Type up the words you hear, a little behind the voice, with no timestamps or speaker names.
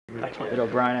Did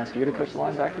O'Brien ask you to coach the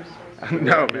linebackers?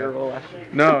 No, Your role man. last year?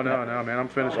 No, man. I'm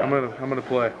finished. I'm gonna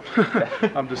play.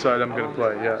 I'm decided I'm gonna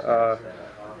play. Yeah.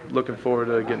 Looking forward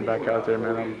to getting back out there,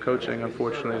 man. Coaching,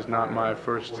 unfortunately, is not my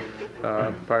first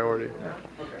priority.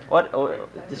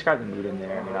 Describe the mood in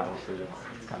there. I mean, obviously,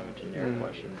 it's kind of a generic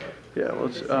question. But. Yeah, well,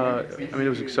 I mean, it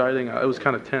was exciting. It was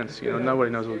kind of tense.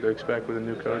 Nobody knows what to expect with a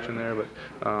new coach in there, but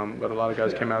a lot of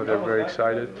guys came out of there very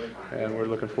excited, and we're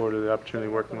looking forward to the opportunity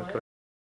working with Coach.